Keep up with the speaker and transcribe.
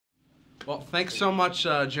Well, thanks so much,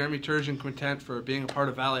 Jeremy Turgeon Quintet, for being a part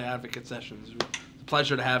of Valley Advocate Sessions. It's a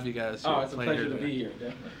pleasure to have you guys. Oh, it's a pleasure to be here,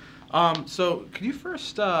 definitely. So, can you first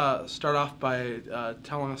start off by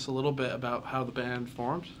telling us a little bit about how the band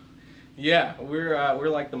formed? Yeah, we're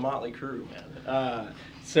like the Motley Crew, man.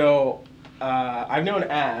 I've known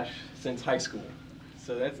Ash since high school,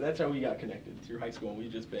 so that's how we got connected, through high school, and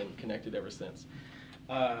we've just been connected ever since.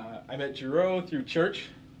 I met Jerome through church,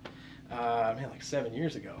 like 7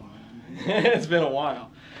 years ago. It's been a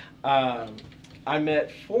while. I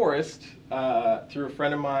met Forrest through a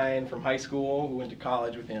friend of mine from high school who went to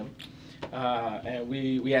college with him. And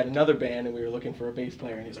we had another band, and we were looking for a bass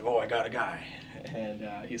player, and he's like, oh, I got a guy. And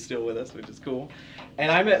he's still with us, which is cool.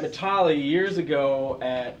 And I met Matali years ago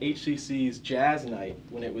at HCC's Jazz Night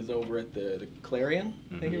when it was over at the Clarion,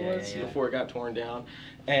 I think it was, before it got torn down.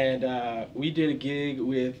 And we did a gig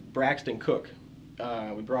with Braxton Cook.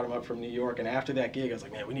 We brought him up from New York, and after that gig, I was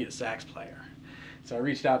like, man, we need a sax player. So I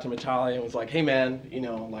reached out to Matali and was like, hey man,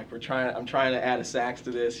 like I'm trying to add a sax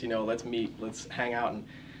to this, let's meet, let's hang out.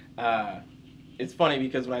 And it's funny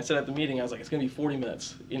because when I set up the meeting, I was like, it's gonna be 40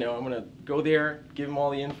 minutes. I'm gonna go there, give him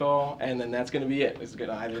all the info, and then that's gonna be it. It's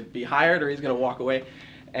gonna either be hired or he's gonna walk away.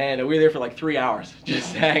 And we were there for like 3 hours,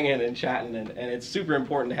 just hanging and chatting, and it's super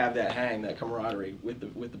important to have that hang, that camaraderie with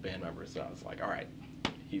the band members. So I was like, all right,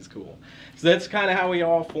 he's cool. So that's kind of how we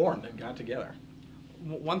all formed and got together.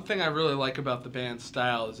 One thing I really like about the band's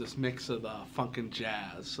style is this mix of funk and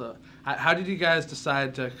jazz. How did you guys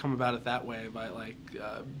decide to come about it that way, by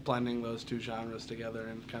blending those two genres together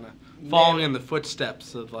and kind of following in the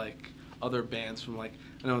footsteps of other bands from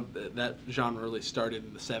I know that genre really started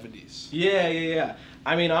in the 70s. Yeah.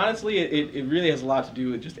 I mean, honestly, it really has a lot to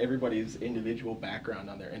do with just everybody's individual background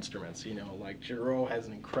on their instruments. Like Jerome has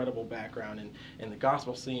an incredible background in the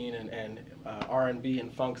gospel scene and R&B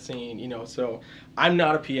and funk scene. So I'm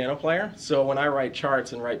not a piano player. So when I write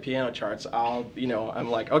charts and write piano charts,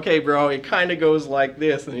 I'm like, okay, bro, it kind of goes like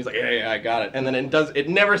this, and he's like, yeah, I got it. And then it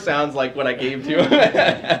never sounds like what I gave to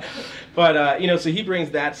him. But, so he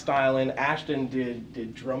brings that style in. Ashton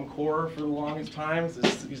did drum corps for the longest time. So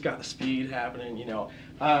he's got the speed happening,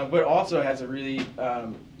 but also has a really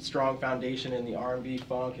strong foundation in the R&B,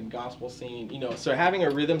 funk, and gospel scene. So having a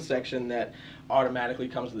rhythm section that automatically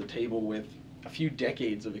comes to the table with a few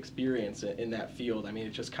decades of experience in that field, I mean,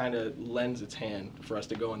 it just kind of lends its hand for us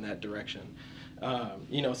to go in that direction.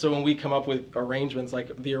 So when we come up with arrangements,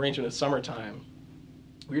 like the arrangement of Summertime,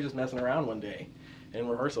 we were just messing around one day in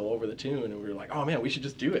rehearsal over the tune, and we were like, oh man, we should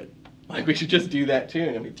just do it. Like, we should just do that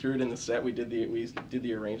tune, and we threw it in the set. We did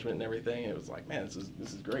the arrangement and everything, and it was like, man, this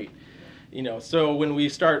is great. So when we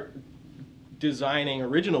start designing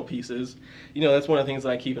original pieces, that's one of the things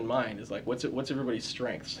that I keep in mind is like, what's everybody's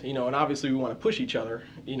strengths, and obviously we want to push each other,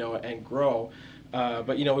 and grow,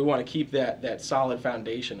 but we want to keep that solid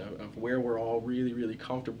foundation of where we're all really, really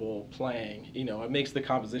comfortable playing. It makes the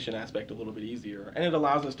composition aspect a little bit easier, and it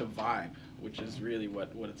allows us to vibe, which is really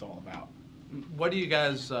what it's all about. What do you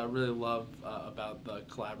guys really love about the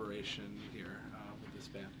collaboration here with this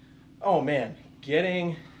band? Oh man,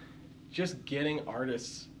 getting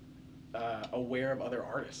artists aware of other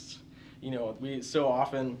artists. We so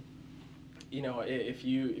often, if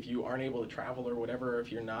you aren't able to travel or whatever,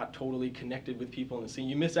 if you're not totally connected with people in the scene,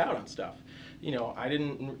 you miss out on stuff. I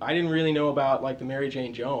didn't really know about the Mary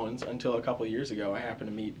Jane Jones until a couple of years ago. I happened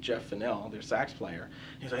to meet Jeff Fennell, their sax player.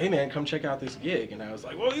 He's like, hey man, come check out this gig, and I was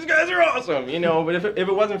like, well, these guys are awesome, But if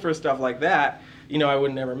it wasn't for stuff like that, I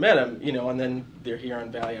would have never met him, and then they're here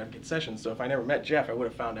on Valley Advocate Sessions. So if I never met Jeff, I would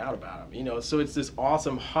have found out about him, So it's this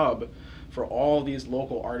awesome hub for all these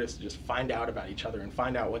local artists to just find out about each other and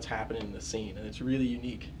find out what's happening in the scene, and it's really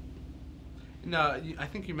unique. No, I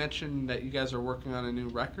think you mentioned that you guys are working on a new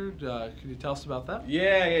record. Could you tell us about that?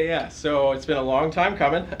 Yeah. So it's been a long time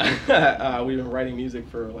coming. We've been writing music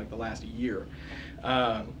for the last year.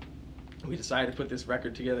 We decided to put this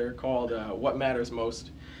record together called What Matters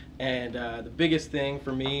Most. And the biggest thing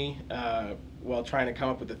for me, while trying to come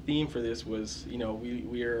up with a theme for this, was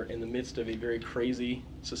we are in the midst of a very crazy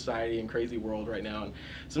society and crazy world right now, and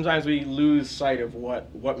sometimes we lose sight of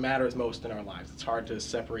what matters most in our lives. It's hard to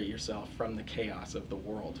separate yourself from the chaos of the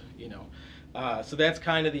world, so that's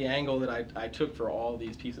kind of the angle that I took for all of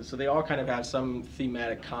these pieces. So they all kind of have some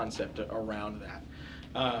thematic concept around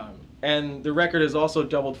that, and the record is also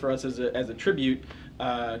doubled for us as a tribute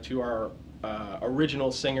to our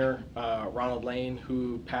original singer, Ronald Lane,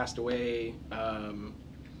 who passed away a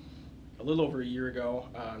little over a year ago,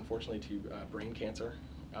 unfortunately, to brain cancer.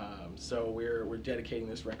 So we're dedicating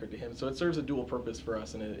this record to him. So it serves a dual purpose for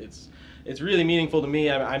us, and it's really meaningful to me.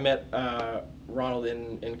 I met Ronald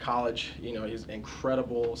in college. You know, he's an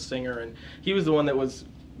incredible singer, and he was the one that was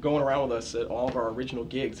going around with us at all of our original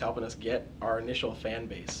gigs, helping us get our initial fan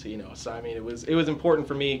base. You know, so I mean, it was important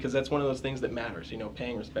for me because that's one of those things that matters. You know,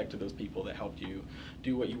 paying respect to those people that helped you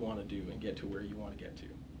do what you want to do and get to where you want to get to.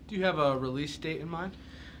 Do you have a release date in mind?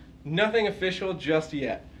 Nothing official just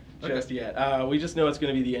yet. Okay. Just yet. We just know it's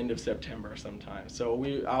going to be the end of September sometime.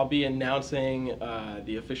 So I'll be announcing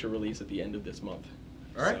the official release at the end of this month.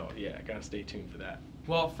 All right. So yeah, gotta stay tuned for that.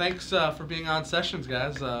 Well, thanks for being on Sessions,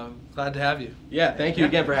 guys. Glad to have you. Yeah, thank you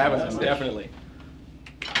again for having us. Definitely.